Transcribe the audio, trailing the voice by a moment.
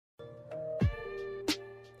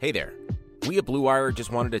Hey there. We at Blue Wire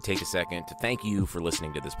just wanted to take a second to thank you for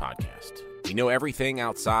listening to this podcast. We know everything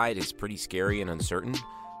outside is pretty scary and uncertain,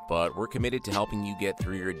 but we're committed to helping you get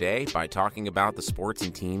through your day by talking about the sports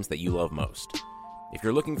and teams that you love most. If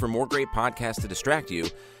you're looking for more great podcasts to distract you,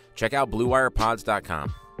 check out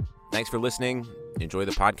BlueWirePods.com. Thanks for listening. Enjoy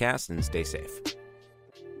the podcast and stay safe.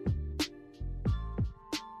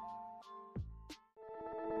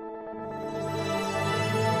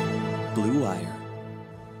 Blue Wire.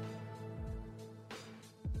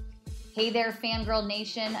 Hey there, Fangirl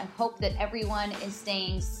Nation. I hope that everyone is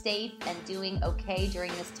staying safe and doing okay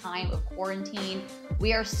during this time of quarantine.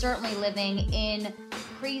 We are certainly living in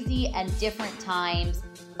crazy and different times,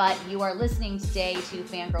 but you are listening today to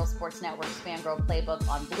Fangirl Sports Network's Fangirl Playbook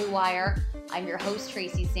on Blue Wire. I'm your host,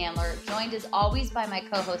 Tracy Sandler, joined as always by my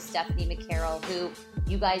co-host, Stephanie McCarroll, who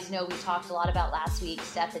you guys know we talked a lot about last week.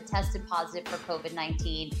 Steph had tested positive for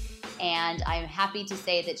COVID-19, and I'm happy to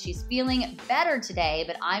say that she's feeling better today,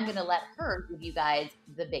 but I'm going to let her give you guys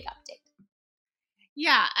the big update.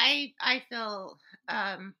 Yeah, I feel,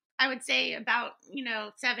 I would say about,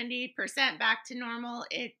 70% back to normal.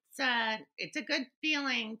 It's a good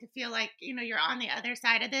feeling to feel like, you're on the other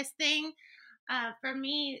side of this thing. For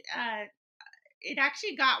me, it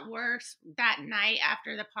actually got worse that night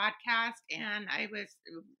after the podcast, and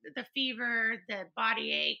the fever, the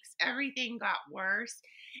body aches, everything got worse.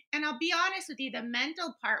 And I'll be honest with you, the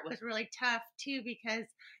mental part was really tough too, because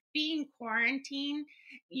being quarantined,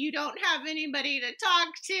 you don't have anybody to talk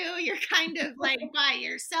to. You're kind of like by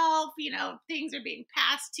yourself, things are being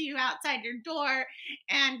passed to you outside your door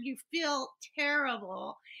and you feel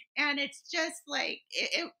terrible. And it's just like,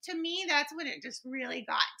 to me, that's when it just really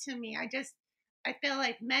got to me. I feel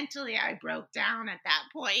like mentally I broke down at that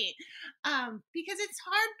point, because it's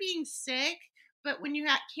hard being sick, but when you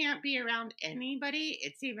can't be around anybody,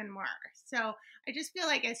 it's even worse. So I just feel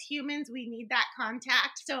like as humans, we need that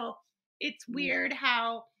contact. So it's weird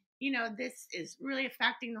how, this is really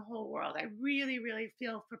affecting the whole world. I really, really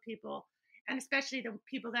feel for people, and especially the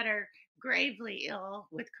people that are gravely ill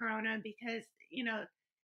with corona, because,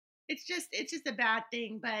 it's just a bad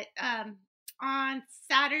thing. But on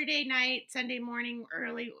Saturday night, Sunday morning,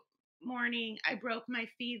 early morning, I broke my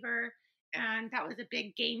fever, and that was a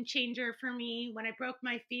big game changer for me. When I broke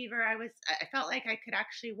my fever, I felt like I could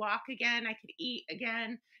actually walk again. I could eat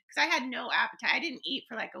again, because I had no appetite. I didn't eat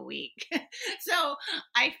for like a week. So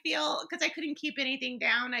I feel, because I couldn't keep anything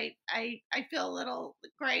down, I feel a little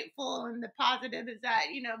grateful. And the positive is that,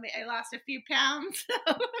 I lost a few pounds.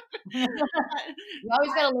 You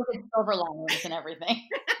always got to look at silver linings and everything.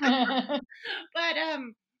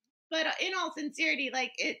 But in all sincerity,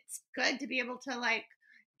 like, it's good to be able to like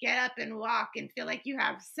get up and walk and feel like you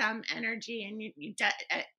have some energy, and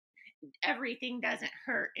everything doesn't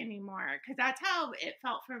hurt anymore, because that's how it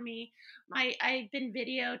felt for me. I've been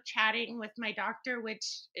video chatting with my doctor,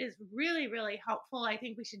 which is really, really helpful. I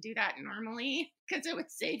think we should do that normally, because it would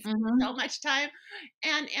save so much time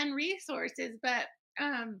and resources. But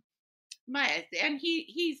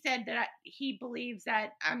he said that he believes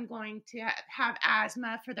that I'm going to have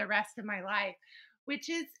asthma for the rest of my life, which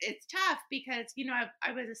it's tough, because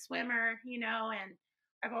I was a swimmer, and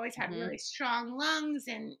I've always had really strong lungs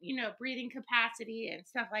and breathing capacity and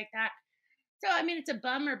stuff like that. So I mean, it's a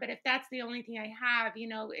bummer, but if that's the only thing I have,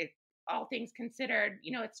 all things considered,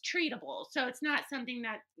 it's treatable. So it's not something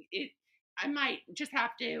that I might just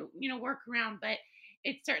have to work around, but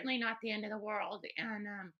it's certainly not the end of the world. And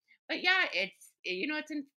but yeah,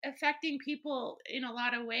 it's affecting people in a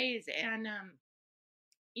lot of ways. And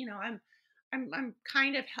I'm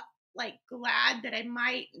kind of like glad that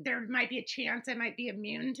there might be a chance I might be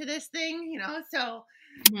immune to this thing, so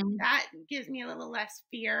that gives me a little less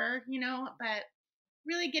fear, but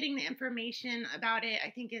really getting the information about it,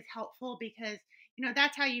 I think, is helpful, because,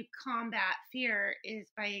 that's how you combat fear, is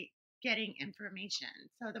by getting information.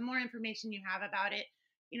 So the more information you have about it,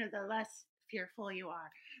 the less fearful you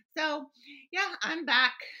are. So yeah, I'm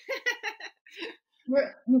back.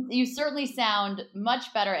 You certainly sound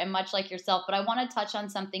much better and much like yourself, but I want to touch on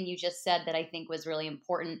something you just said that I think was really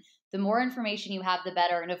important. The more information you have, the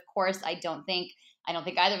better. And of course, I don't think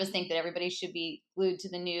either of us think that everybody should be glued to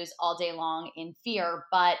the news all day long in fear,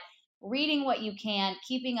 but reading what you can,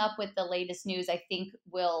 keeping up with the latest news, I think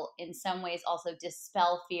will in some ways also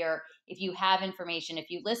dispel fear. If you have information, if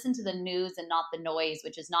you listen to the news and not the noise,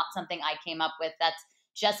 which is not something I came up with, that's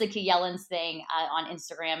Jessica Yellen's thing on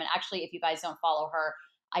Instagram. And actually, if you guys don't follow her,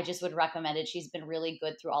 I just would recommend it. She's been really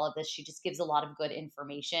good through all of this. She just gives a lot of good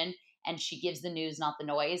information, and she gives the news, not the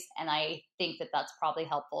noise. And I think that that's probably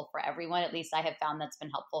helpful for everyone. At least I have found that's been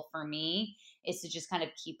helpful for me. is to just kind of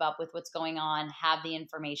keep up with what's going on, have the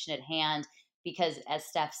information at hand, because as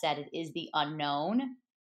Steph said, it is the unknown,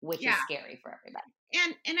 which is Yeah. scary for everybody.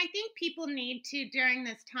 And I think people need to, during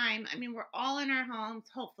this time, I mean, we're all in our homes,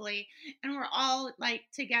 hopefully, and we're all like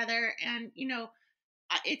together, and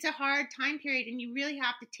it's a hard time period, and you really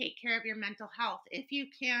have to take care of your mental health. If you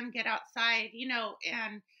can get outside,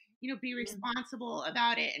 and be responsible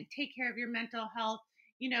about it and take care of your mental health,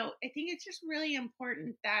 I think it's just really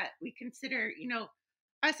important that we consider,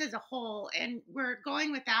 us as a whole. And we're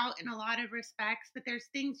going without in a lot of respects, but there's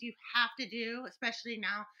things you have to do, especially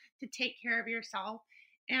now, to take care of yourself.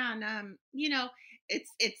 And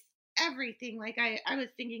it's everything. Like I was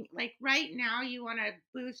thinking, like, right now you want to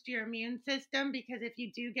boost your immune system, because if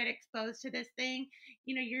you do get exposed to this thing,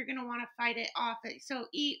 you're going to want to fight it off. So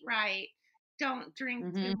eat right, don't drink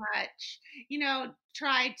too Mm-hmm. much,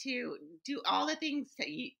 try to do all the things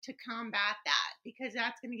to combat that, because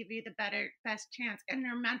that's going to give you the best chance, and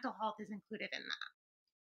your mental health is included in that.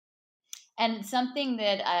 And something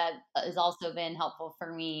that has also been helpful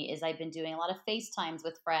for me is I've been doing a lot of FaceTimes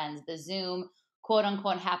with friends, the Zoom quote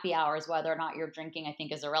unquote happy hours, whether or not you're drinking, I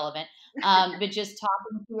think is irrelevant. But just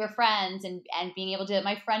talking to your friends and being able to,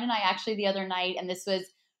 my friend and I actually the other night, and this was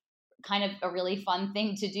kind of a really fun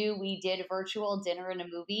thing to do. We did virtual dinner and a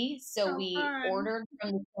movie. So Oh, we fun. ordered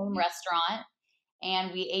from the same restaurant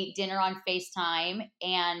and we ate dinner on FaceTime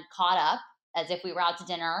and caught up as if we were out to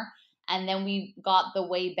dinner. And then we got The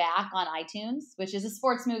Way Back on iTunes, which is a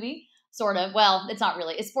sports movie, sort of. Well, it's not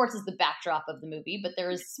really. Sports is the backdrop of the movie, but there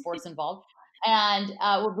is sports involved. And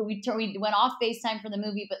we went off FaceTime for the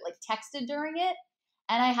movie, but like texted during it.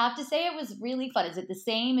 And I have to say, it was really fun. Is it the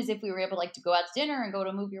same as if we were able to go out to dinner and go to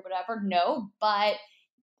a movie or whatever? No, but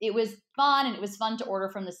it was fun, and it was fun to order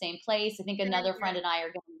from the same place. I think Good another idea. friend and I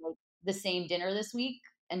are going to make the same dinner this week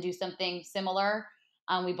and do something similar.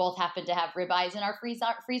 We both happen to have ribeyes in our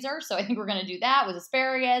freezer, so I think we're going to do that with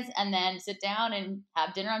asparagus, and then sit down and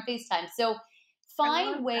have dinner on FaceTime. So I love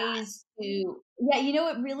find that. ways to, yeah,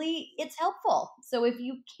 it's helpful. So if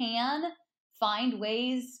you can find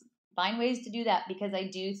ways, to do that, because I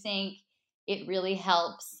do think it really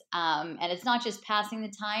helps. And it's not just passing the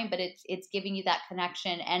time, but it's giving you that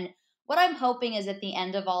connection. And what I'm hoping is at the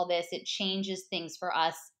end of all this, it changes things for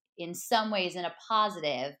us in some ways in a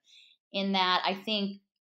positive, in that I think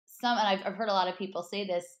and I've heard a lot of people say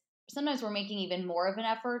this, sometimes we're making even more of an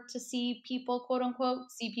effort to see people, quote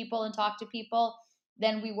unquote, see people and talk to people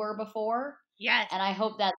than we were before. Yes. And I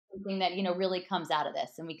hope that's something that, really comes out of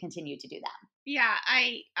this and we continue to do that. Yeah,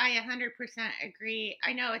 I 100% agree.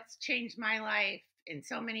 I know it's changed my life in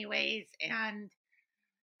so many ways, and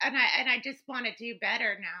I just want to do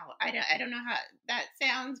better now. I don't know how that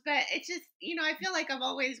sounds, but it's just, I feel like I've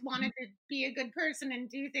always wanted to be a good person and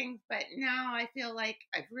do things, but now I feel like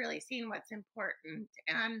I've really seen what's important.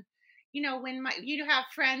 And when you have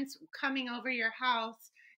friends coming over your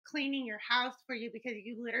house, cleaning your house for you because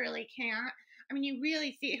you literally can't. I mean, you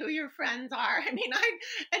really see who your friends are. I mean,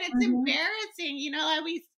 and it's Mm-hmm. embarrassing.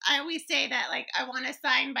 I always say that, like, I want a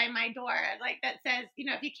sign by my door, like, that says,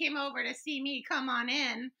 if you came over to see me, come on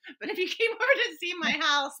in. But if you came over to see my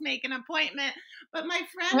house, make an appointment. But my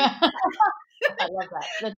friends, I love that.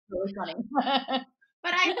 That's really funny.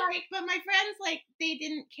 but my friends, like, they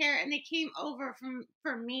didn't care, and they came over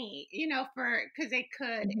for me, because they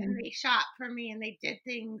could, and Mhm. they shop for me, and they did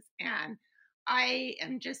things, and I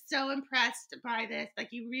am just so impressed by this. Like,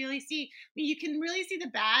 you really see, I mean, you can really see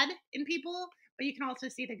the bad in people, but you can also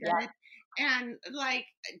see the Yeah. good, and, like,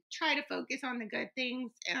 try to focus on the good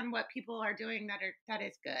things and what people are doing that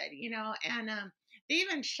is good, and they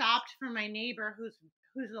even shopped for my neighbor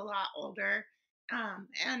who's a lot older,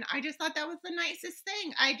 and I just thought that was the nicest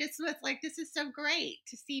thing. I just was like, this is so great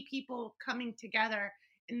to see people coming together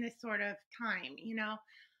in this sort of time.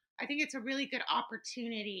 I think it's a really good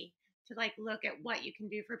opportunity to, like, look at what you can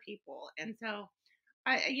do for people. And so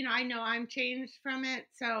I know I'm changed from it.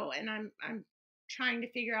 So, and I'm trying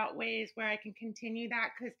to figure out ways where I can continue that,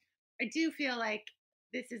 because I do feel like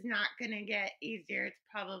this is not going to get easier. It's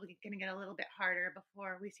probably going to get a little bit harder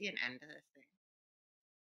before we see an end to this thing.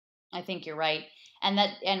 I think you're right.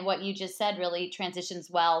 And what you just said really transitions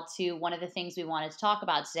well to one of the things we wanted to talk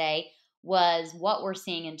about today was what we're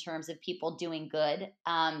seeing in terms of people doing good.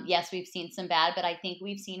 Yes, we've seen some bad, but I think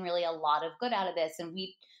we've seen really a lot of good out of this. And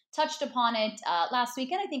we touched upon it last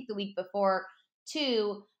week, and I think the week before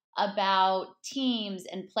too, about teams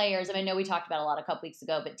and players. I mean, I know we talked about a lot a couple weeks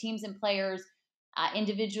ago, but teams and players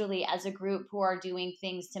individually as a group who are doing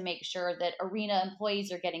things to make sure that arena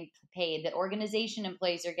employees are getting paid, that organization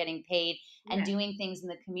employees are getting paid, and Yeah. doing things in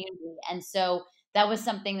the community. And so that was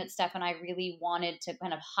something that Steph and I really wanted to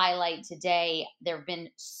kind of highlight today. There have been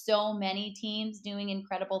so many teams doing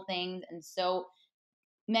incredible things, and so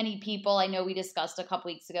many people. I know we discussed a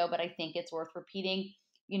couple weeks ago, but I think it's worth repeating.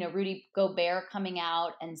 Rudy Gobert coming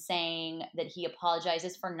out and saying that he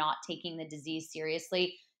apologizes for not taking the disease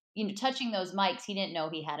seriously. Touching those mics, he didn't know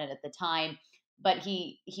he had it at the time, but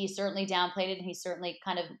he certainly downplayed it, and he certainly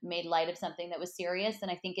kind of made light of something that was serious.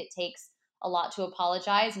 And I think it takes a lot to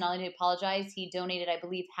apologize. Not only to apologize, he donated, I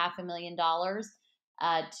believe, $500,000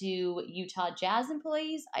 to Utah Jazz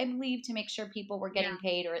employees, I believe, to make sure people were getting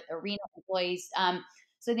paid, or arena employees.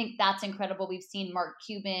 So I think that's incredible. We've seen Mark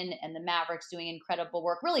Cuban and the Mavericks doing incredible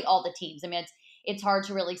work. Really, all the teams. I mean, it's hard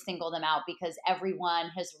to really single them out because everyone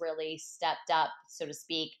has really stepped up, so to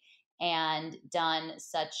speak, and done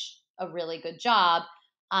such a really good job.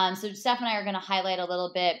 So Steph and I are going to highlight a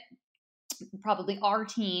little bit probably our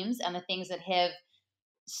teams and the things that have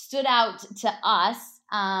stood out to us.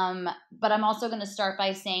 But I'm also going to start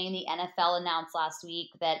by saying the NFL announced last week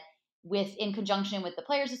that in conjunction with the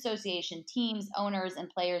Players Association, teams, owners, and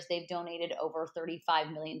players, they've donated over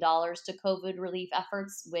 $35 million to COVID relief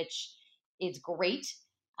efforts, which is great.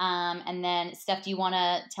 And then, Steph, do you want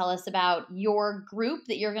to tell us about your group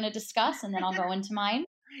that you're going to discuss, and then I'll go into mine?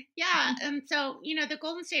 Yeah. So, the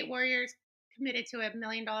Golden State Warriors committed to $1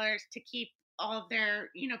 million to keep all of their,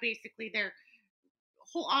 basically their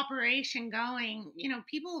whole operation going.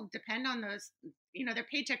 People depend on those, their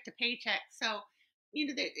paycheck to paycheck. So,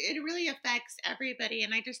 it really affects everybody.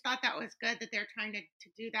 And I just thought that was good that they're trying to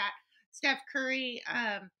do that. Steph Curry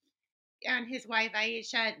and his wife,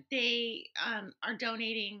 Aisha, they are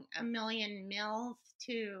donating 1 million meals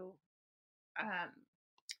to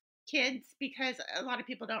kids, because a lot of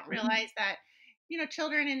people don't realize that,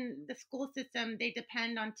 children in the school system, they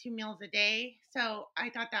depend on 2 meals a day. So I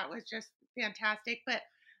thought that was just fantastic. But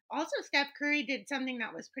also Steph Curry did something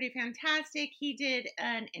that was pretty fantastic. He did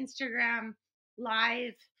an Instagram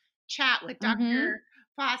live chat with Dr.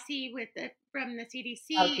 Fauci from the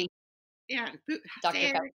CDC. Fauci. Yeah,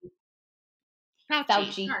 Dr.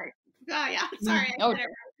 Fauci. Sorry. Oh yeah, sorry.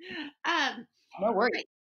 No worries.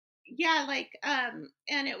 Yeah,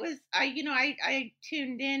 and it was, I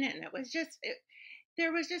tuned in, and it was just,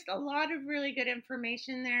 there was just a lot of really good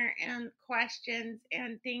information there, and questions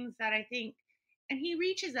and things that I think, and he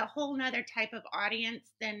reaches a whole nother type of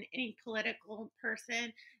audience than any political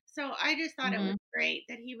person. So I just thought it was great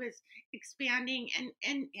that he was expanding,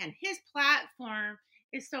 and his platform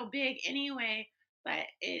is so big anyway, but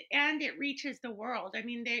it reaches the world. I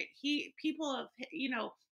mean, people have,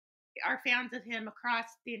 are fans of him across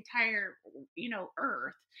the entire,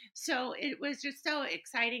 earth. So it was just so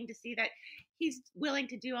exciting to see that he's willing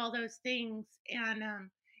to do all those things, and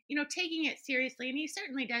taking it seriously. And he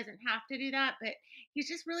certainly doesn't have to do that, but he's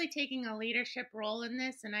just really taking a leadership role in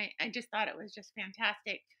this. And I just thought it was just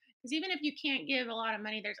fantastic, because even if you can't give a lot of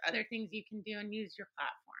money, there's other things you can do and use your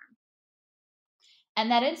platform.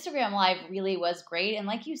 And that Instagram live really was great. And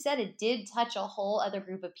like you said, it did touch a whole other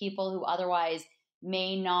group of people who otherwise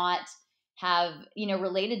may not have,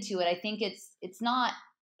 related to it. I think it's not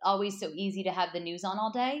always so easy to have the news on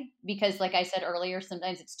all day, because like I said earlier,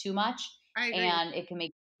 sometimes it's too much and it can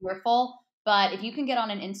make you fearful. But if you can get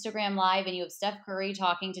on an Instagram live and you have Steph Curry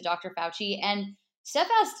talking to Dr. Fauci, and Steph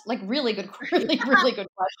asked really good questions.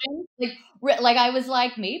 Like I was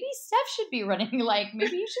like, maybe Steph should be running. Like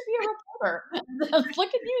maybe you should be a reporter. Look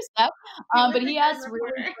at you, Steph. But he asked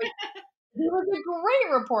really good. He was a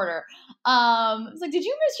great reporter. It's like, did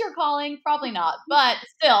you miss your calling? Probably not, but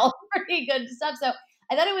still pretty good stuff. So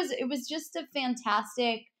I thought it was just a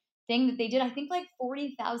fantastic thing that they did. I think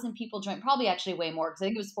 40,000 people joined, probably actually way more, because I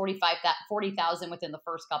think it was 40,000 within the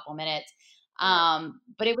first couple minutes.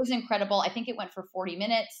 But it was incredible. I think it went for 40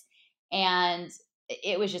 minutes, and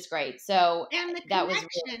it was just great. So and the that connection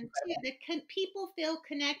was really too. People feel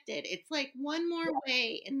connected. It's like one more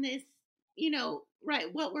way in this, right,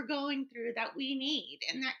 what we're going through that we need,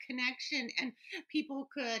 and that connection, and people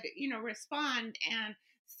could, respond and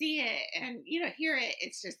see it and, hear it.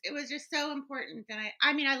 It was just so important.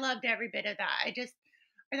 And I loved every bit of that.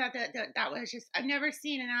 I thought that was just, I've never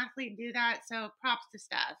seen an athlete do that. So props to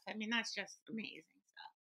Steph. I mean, that's just amazing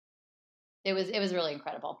stuff. It was really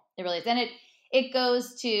incredible. It really is. And it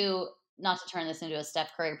goes to, not to turn this into a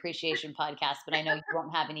Steph Curry appreciation podcast, but I know you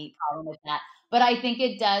won't have any problem with that. But I think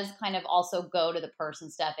it does kind of also go to the person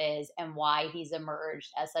Steph is and why he's emerged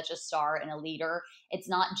as such a star and a leader. It's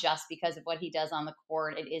not just because of what he does on the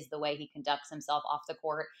court. It is the way he conducts himself off the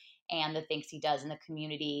court, and the things he does in the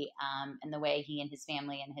community, and the way he and his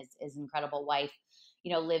family and his incredible wife,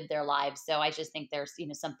 live their lives. So I just think there's,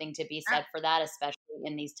 something to be said for that, especially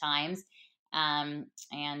in these times.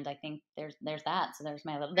 And I think there's that. So there's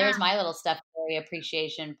my little Steph Curry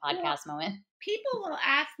appreciation podcast moment. People will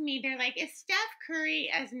ask me, they're like, is Steph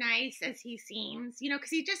Curry as nice as he seems? Because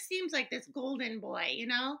he just seems like this golden boy,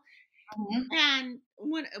 Mm-hmm. And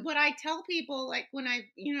what I tell people, like when I,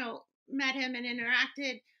 met him and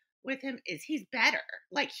interacted with him, is he's better.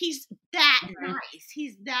 Like he's that nice.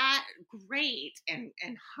 He's that great and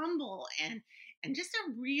humble and just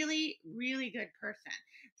a really, really good person.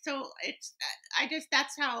 So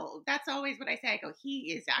that's always what I say. I go,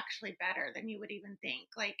 he is actually better than you would even think.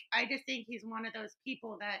 Like, I just think he's one of those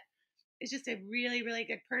people that is just a really, really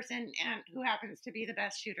good person and who happens to be the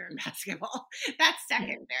best shooter in basketball. That's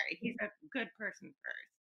secondary. He's a good person first.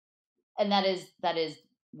 And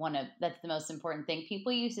that's the most important thing.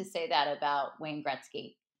 People used to say that about Wayne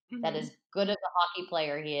Gretzky, that as good as a hockey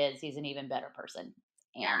player he is, he's an even better person.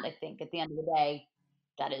 And I think at the end of the day,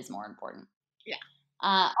 that is more important. Yeah.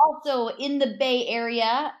 Also in the Bay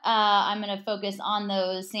Area, I'm going to focus on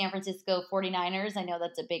those San Francisco 49ers. I know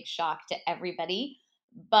that's a big shock to everybody,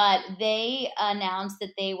 but they announced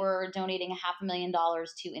that they were donating $500,000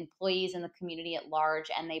 to employees in the community at large,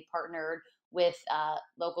 and they partnered with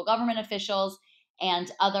local government officials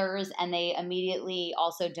and others, and they immediately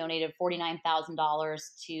also donated $49,000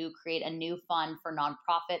 to create a new fund for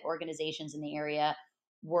nonprofit organizations in the area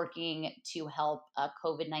working to help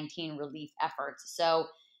COVID-19 relief efforts. So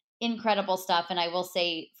incredible stuff. And I will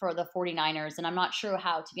say for the 49ers, and I'm not sure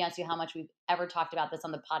to be honest with you, how much we've ever talked about this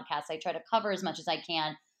on the podcast. I try to cover as much as I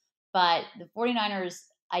can, but the 49ers,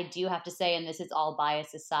 I do have to say, and this is all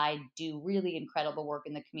bias aside, do really incredible work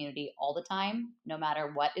in the community all the time, no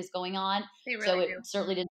matter what is going on. They really so it do.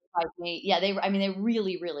 Certainly didn't surprise me. Yeah, they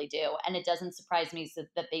really, really do. And it doesn't surprise me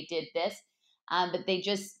that they did this, but they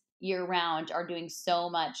just year round are doing so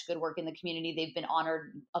much good work in the community. They've been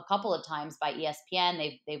honored a couple of times by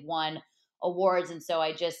ESPN. They've won awards. And so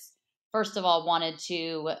I just, first of all, wanted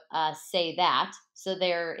to say that. So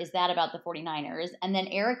there is that about the 49ers. And then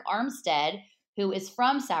Eric Armstead, who is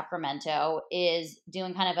from Sacramento, is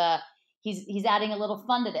doing kind of he's adding a little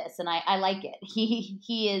fun to this. And I like it.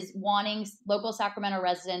 He is wanting local Sacramento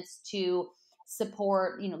residents to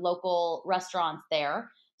support, local restaurants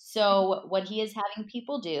there. So what he is having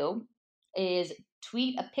people do is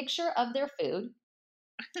tweet a picture of their food,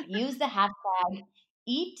 use the hashtag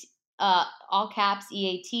eat, all caps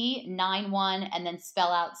EAT 91, and then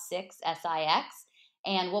spell out 6 SIX.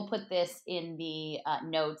 And we'll put this in the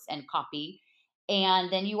notes and copy.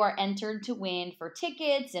 And then you are entered to win for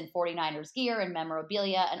tickets and 49ers gear and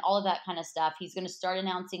memorabilia and all of that kind of stuff. He's going to start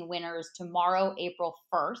announcing winners tomorrow, April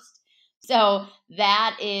 1st. So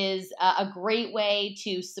that is a great way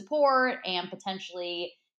to support and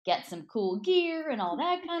potentially get some cool gear and all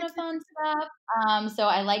that kind of fun stuff. So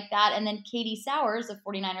I like that. And then Katie Sowers, the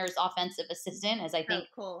 49ers offensive assistant, as I think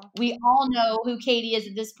we all know who Katie is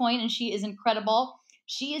at this point, and she is incredible.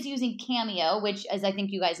 She is using Cameo, which, as I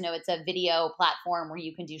think you guys know, it's a video platform where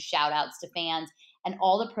you can do shout outs to fans, and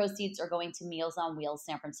all the proceeds are going to Meals on Wheels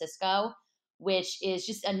San Francisco, which is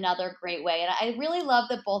just another great way. And I really love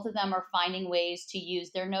that both of them are finding ways to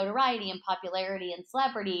use their notoriety and popularity and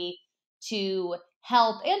celebrity to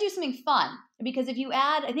help and do something fun. Because if you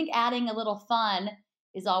I think adding a little fun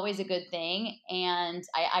is always a good thing. And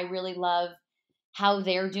I really love how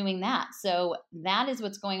they're doing that. So that is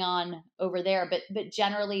what's going on over there. But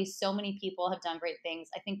generally, so many people have done great things.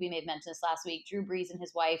 I think we may have mentioned this last week. Drew Brees and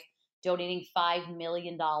his wife donating $5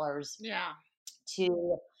 million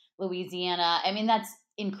to Louisiana. I mean, that's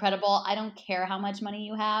incredible. I don't care how much money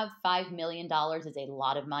you have. $5 million is a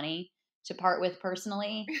lot of money to part with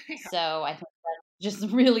personally. So I think that's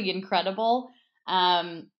just really incredible.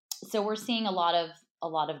 So we're seeing a lot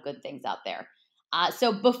of good things out there.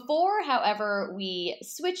 So before, however, we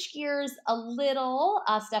switch gears a little,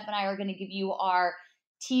 Steph and I are going to give you our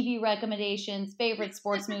TV recommendations, favorite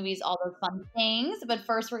sports movies, all those fun things. But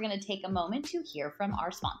first, we're going to take a moment to hear from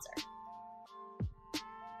our sponsor.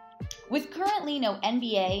 With currently no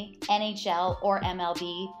NBA, NHL, or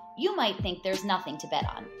MLB, you might think there's nothing to bet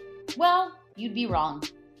on. Well, you'd be wrong.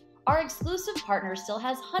 Our exclusive partner still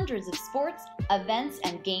has hundreds of sports, events,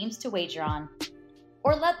 and games to wager on.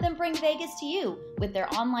 Or let them bring Vegas to you with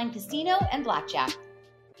their online casino and blackjack.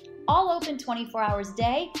 All open 24 hours a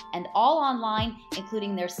day and all online,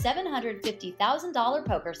 including their $750,000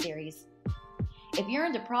 poker series. If you're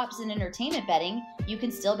into props and entertainment betting, you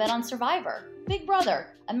can still bet on Survivor, Big Brother,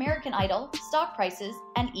 American Idol, stock prices,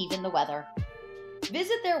 and even the weather.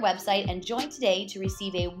 Visit their website and join today to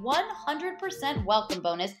receive a 100% welcome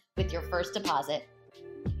bonus with your first deposit.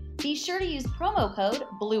 Be sure to use promo code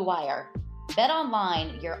BLUEWIRE. Bet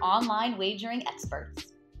Online, your online wagering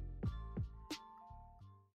experts.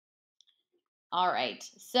 All right.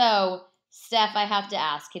 So, Steph, I have to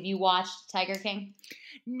ask, have you watched Tiger King?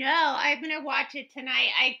 No, I'm gonna watch it tonight.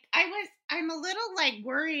 I'm a little like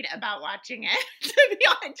worried about watching it. To be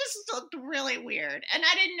honest, it just looked really weird, and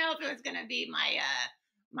I didn't know if it was gonna be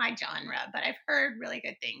my genre, but I've heard really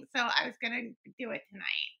good things, so I was gonna do it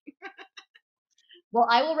tonight. Well,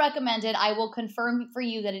 I will recommend it. I will confirm for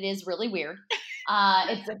you that it is really weird.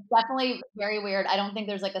 It's definitely very weird. I don't think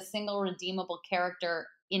there's like a single redeemable character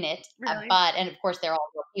in it, Really? and of course they're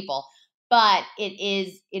all real people. But it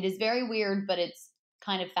is very weird, but it's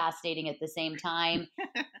kind of fascinating at the same time.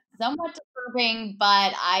 Somewhat disturbing,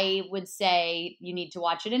 but I would say you need to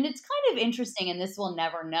watch it, and it's kind of interesting. And this will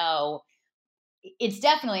never know. It's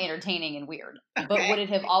definitely entertaining and weird, but Okay. would it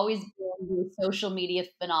have always been the social media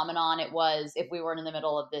phenomenon it was if we weren't in the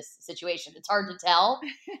middle of this situation? It's hard to tell.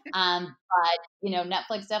 But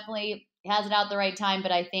Netflix definitely has it out the right time,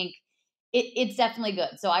 but I think it's definitely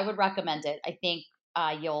good. So I would recommend it. I think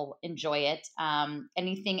you'll enjoy it.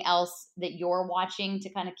 Anything else that you're watching to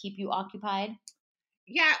kind of keep you occupied?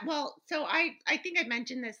 Yeah, well, so I think I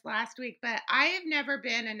mentioned this last week, but I have never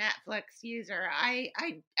been a Netflix user. I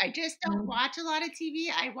just don't Mhm. watch a lot of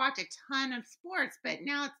TV. I watch a ton of sports, but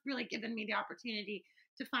now it's really given me the opportunity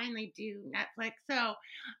to finally do Netflix. So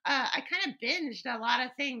I kind of binged a lot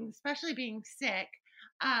of things, especially being sick.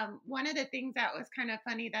 One of the things that was kind of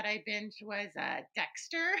funny that I binged was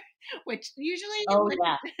Dexter, which usually Oh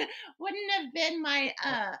yeah. wouldn't have been my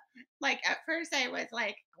like at first I was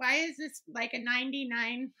like, why is this like a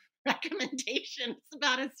 99 recommendations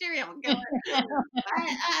about a serial killer?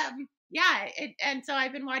 But yeah, and so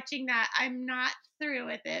I've been watching that. I'm not through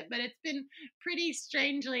with it, but it's been pretty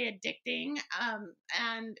strangely addicting.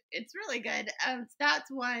 And it's really good. So that's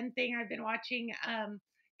one thing I've been watching.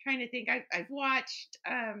 Trying to think, I've watched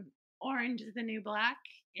Orange is the New Black,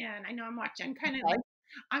 and I know I'm watching. I'm kind of like Okay.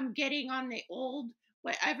 I'm getting on the old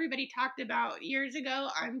what everybody talked about years ago.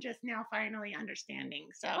 I'm just now finally understanding.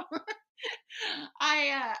 So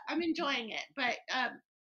I'm enjoying it, but I've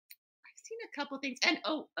seen a couple things, and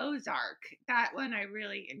Ozark, that one I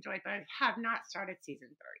really enjoyed, but I have not started season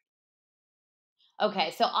 3.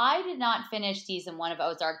 Okay, so I did not finish season one of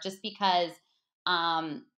Ozark just because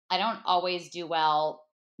I don't always do well.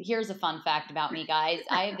 Here's a fun fact about me, guys.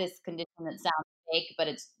 I have this condition that sounds fake, but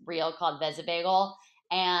it's real called vesivagel.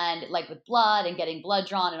 And like with blood and getting blood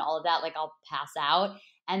drawn and all of that, like I'll pass out.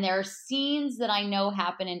 And there are scenes that I know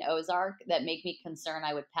happen in Ozark that make me concerned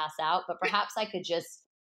I would pass out, but perhaps I could just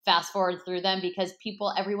fast forward through them because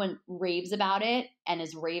everyone raves about it and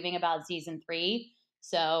is raving about season three.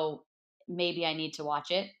 So maybe I need to watch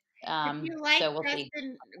it. If you like So we'll see.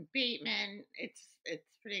 Justin Bateman, it's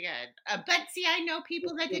pretty good. But see, I know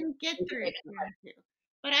people that didn't get through season 2,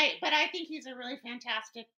 but I think he's a really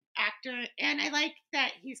fantastic actor, and I like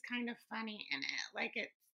that he's kind of funny in it. Like it,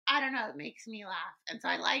 I don't know, it makes me laugh, and so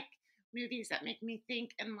I like movies that make me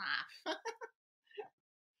think and laugh.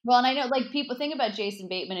 Well, and I know like people think about Jason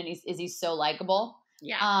Bateman and he's so likable.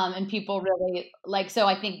 Yeah. And people really like so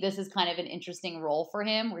I think this is kind of an interesting role for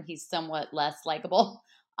him where he's somewhat less likable.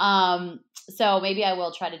 So maybe I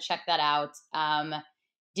will try to check that out.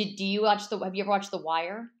 Did do you watch the have you ever watched The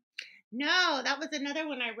Wire? No, that was another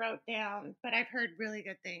one I wrote down, but I've heard really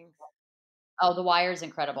good things. Oh, The Wire is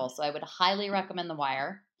incredible. So I would highly recommend The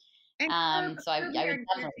Wire. And So Curb I Your would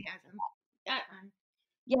definitely Enthusiasm. That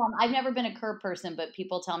yeah, I've never been a Curb person, but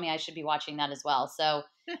people tell me I should be watching that as well. So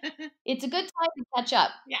one. it's a good time to catch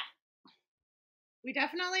up. Yeah. We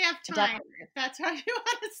definitely have time Definitely. if that's how you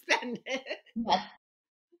want to spend it. Yes.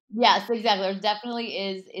 Yes, exactly. There definitely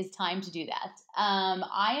is time to do that.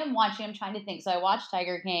 I am watching. I'm trying to think. So I watched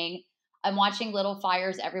Tiger King. I'm watching Little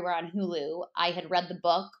Fires Everywhere on Hulu. I had read the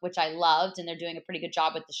book, which I loved, and they're doing a pretty good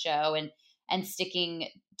job with the show and sticking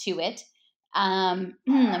to it. I'm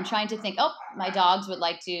trying to think. Oh, my dogs would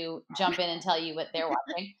like to jump in and tell you what they're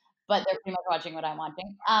watching, but they're pretty much watching what I'm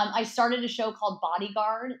watching. I started a show called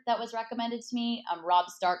Bodyguard that was recommended to me. Rob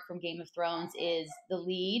Stark from Game of Thrones is the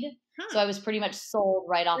lead, so Huh. I was pretty much sold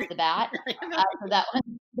right off the bat. So that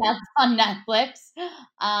one that's on Netflix.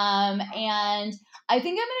 And I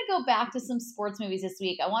think I'm going to go back to some sports movies this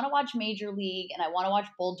week. I want to watch Major League and I want to watch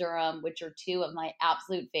Bull Durham, which are two of my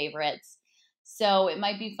absolute favorites. So it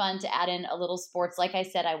might be fun to add in a little sports. Like I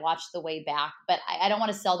said, I watched The Way Back, but I don't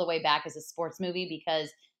want to sell The Way Back as a sports movie because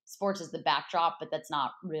sports is the backdrop, but that's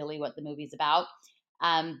not really what the movie's about.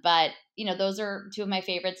 But those are two of my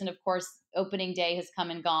favorites. And of course, opening day has come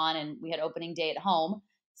and gone, and we had opening day at home.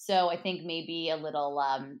 So I think maybe a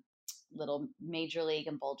little Major League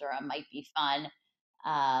and Bull Durham might be fun.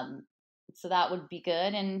 So that would be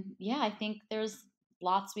good. And yeah, I think there's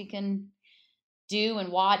lots we can do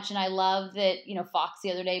and watch. And I love that, Fox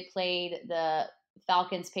the other day played the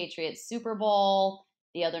Falcons-Patriots Super Bowl.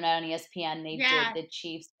 The other night on ESPN, they did the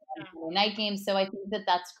Chiefs night game. So I think that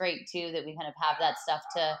that's great too, that we kind of have that stuff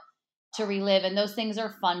to relive. And those things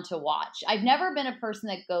are fun to watch. I've never been a person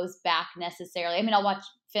that goes back necessarily. I mean, I'll watch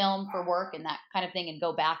film for work and that kind of thing and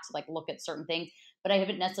go back to like look at certain things, but I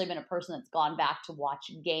haven't necessarily been a person that's gone back to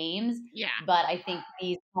watch games. Yeah. But I think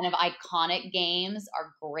these kind of iconic games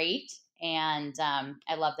are great. And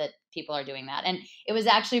I love that people are doing that. And it was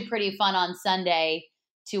actually pretty fun on Sunday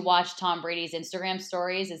to watch Tom Brady's Instagram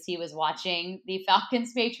stories as he was watching the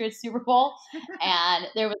Falcons-Patriots Super Bowl. And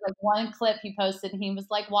there was like one clip he posted and he was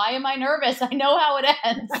like, "Why am I nervous? I know how it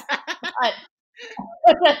ends." But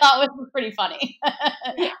I thought was pretty funny.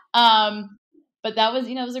 But that was,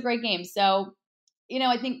 it was a great game. So,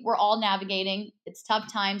 I think we're all navigating. It's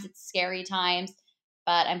tough times. It's scary times.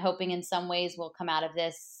 But I'm hoping in some ways we'll come out of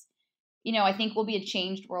this. I think we'll be a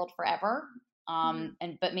changed world forever.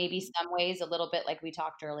 But maybe some ways a little bit like we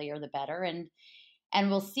talked earlier, the better. And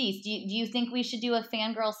we'll see. Do you think we should do a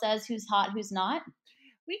Fangirl Says who's hot, who's not?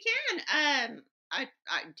 We can.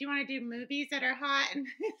 Do you want to do movies that are hot and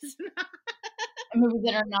who's not? Movies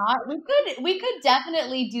that are not? We could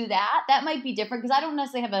definitely do that. That might be different because I don't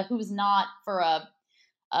necessarily have a who's not for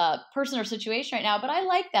a person or situation right now, but I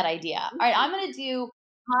like that idea. All right, I'm going to do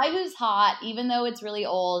Hi Who's Hot, even though it's really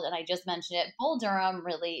old, and I just mentioned it. Bull Durham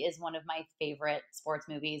really is one of my favorite sports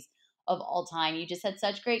movies of all time. You just had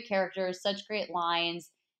such great characters, such great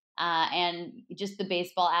lines, and just the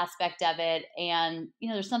baseball aspect of it. And,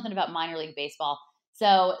 there's something about minor league baseball.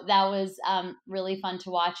 So that was really fun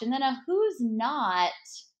to watch. And then a who's not,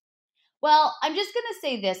 well, I'm just going to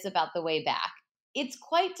say this about The Way Back. It's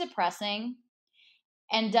quite depressing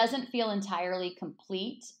and doesn't feel entirely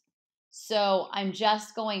complete. So I'm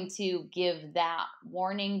just going to give that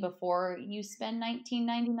warning before you spend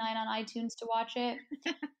 $19.99 on iTunes to watch it.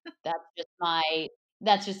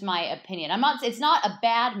 That's just my opinion. It's not a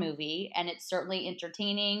bad movie, and it's certainly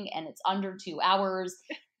entertaining, and it's under 2 hours,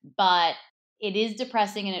 but it is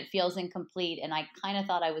depressing and it feels incomplete. And I kind of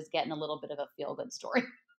thought I was getting a little bit of a feel-good story.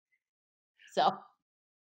 So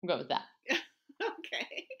I'm going with that.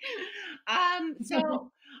 Okay.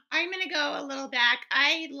 So I'm going to go a little back.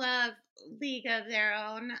 I love League of Their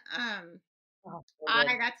Own.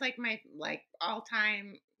 That's like my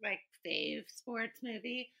all-time fave sports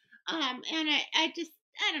movie. And I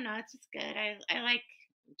don't know, it's just good. I like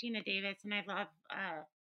Gina Davis and I love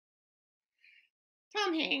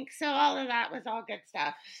Tom Hanks. So all of that was all good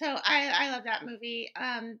stuff. So I love that movie.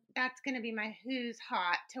 That's going to be my who's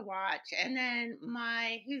hot to watch. And then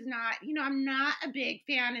my who's not, I'm not a big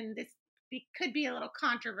fan, and this could be a little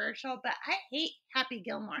controversial, but I hate Happy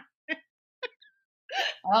Gilmore.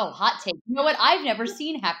 Oh, hot take. You know what? I've never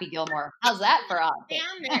seen Happy Gilmore. How's that for hot take?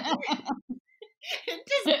 It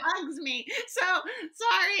just bugs me. So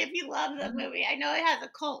sorry if you love the movie. I know it has a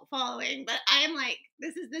cult following, but I'm like,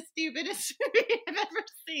 this is the stupidest movie I've ever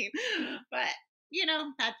seen. But,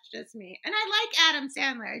 that's just me. And I like Adam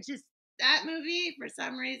Sandler. It's just that movie, for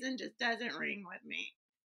some reason, just doesn't ring with me.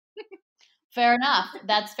 Fair enough.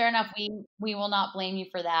 That's fair enough. We will not blame you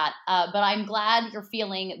for that. But I'm glad you're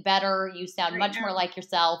feeling better. You sound much more like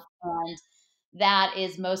yourself. And that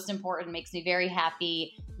is most important. Makes me very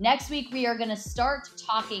happy. Next week, we are going to start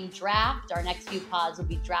talking draft. Our next few pods will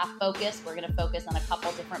be draft focused. We're going to focus on a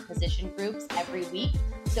couple different position groups every week.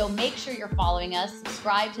 So make sure you're following us.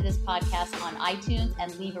 Subscribe to this podcast on iTunes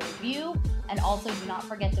and leave a review. And also do not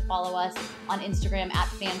forget to follow us on Instagram at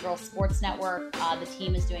Fangirl Sports Network. The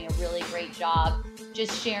team is doing a really great job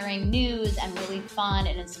just sharing news and really fun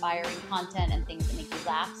and inspiring content and things that make you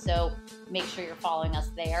laugh. So make sure you're following us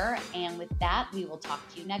there. And with that, we will talk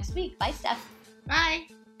to you next week. Bye, Steph.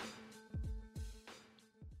 Bye.